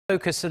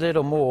Focus a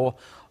little more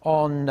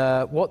on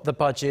what the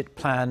budget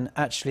plan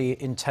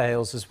actually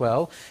entails as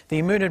well.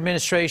 The Moon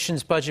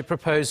administration's budget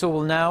proposal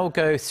will now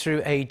go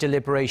through a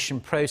deliberation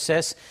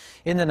process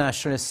in the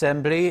National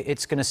Assembly.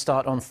 It's going to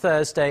start on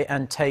Thursday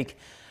and take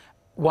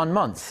 1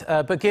 month.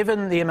 But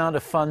given the amount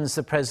of funds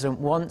the President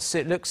wants,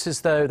 it looks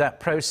as though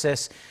that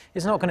process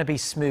is not going to be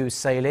smooth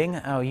sailing.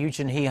 Our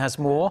Joonhee has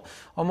more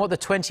on what the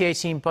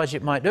 2018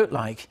 budget might look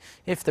like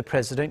if the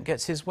President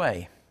gets his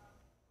way.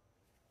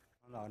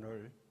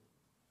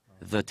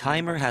 The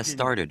timer has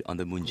started on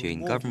the Moon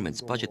Jae-in government's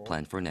budget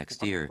plan for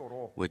next year,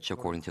 which,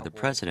 according to the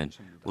President,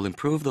 will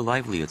improve the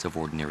livelihoods of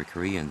ordinary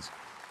Koreans.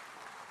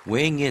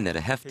 Weighing in at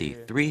a hefty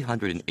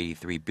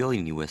 $383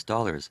 billion,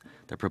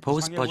 the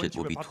proposed budget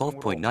will be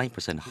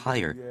 12.9%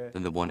 higher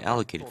than the one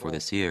allocated for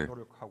this year.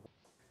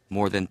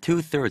 More than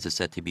 2/3 is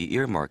set to be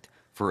earmarked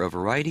for a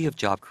variety of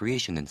job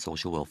creation and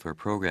social welfare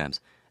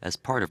programs as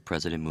part of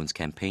President Moon's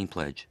campaign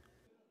pledge.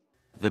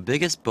 The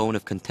biggest bone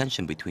of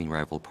contention between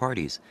rival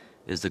parties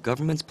is the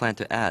government's plan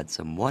to add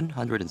some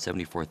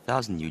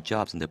 174,000 new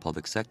jobs in the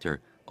public sector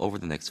over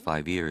the next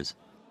 5 years.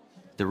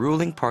 The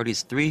ruling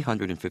party's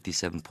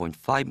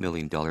 $357.5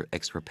 million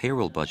extra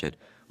payroll budget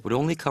would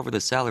only cover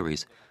the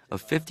salaries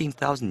of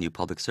 15,000 new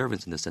public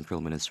servants in the central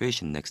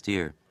administration next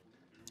year.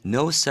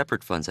 No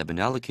separate funds have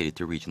been allocated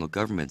to regional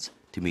governments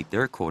to meet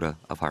their quota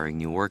of hiring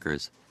new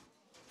workers.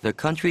 The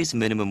country's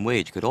minimum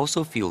wage could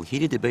also fuel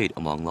heated debate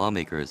among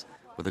lawmakers,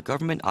 with the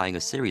government eyeing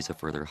a series of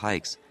further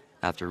hikes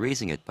after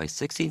raising it by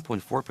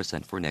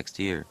 16.4% for next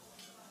year.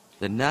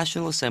 The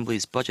National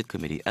Assembly's Budget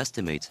Committee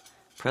estimates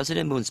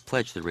President Moon's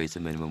pledge to raise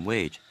the minimum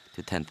wage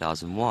to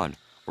 10,000 won,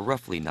 or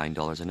roughly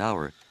 $9 an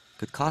hour,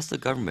 could cost the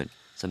government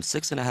some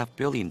 $6.5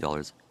 billion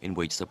in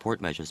wage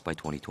support measures by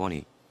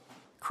 2020.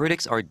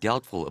 Critics are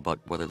doubtful about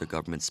whether the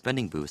government's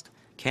spending boost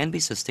can be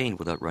sustained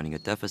without running a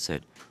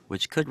deficit,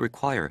 which could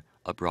require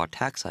a broad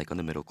tax hike on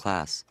the middle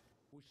class.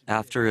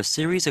 After a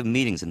series of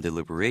meetings and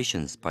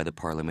deliberations by the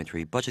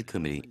Parliamentary Budget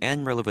Committee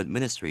and relevant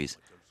ministries,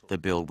 the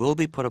bill will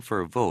be put up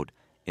for a vote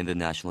in the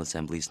National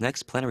Assembly's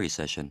next plenary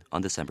session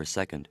on December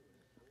 2nd.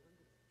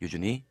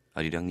 Joonhee,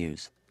 Arirang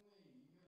News.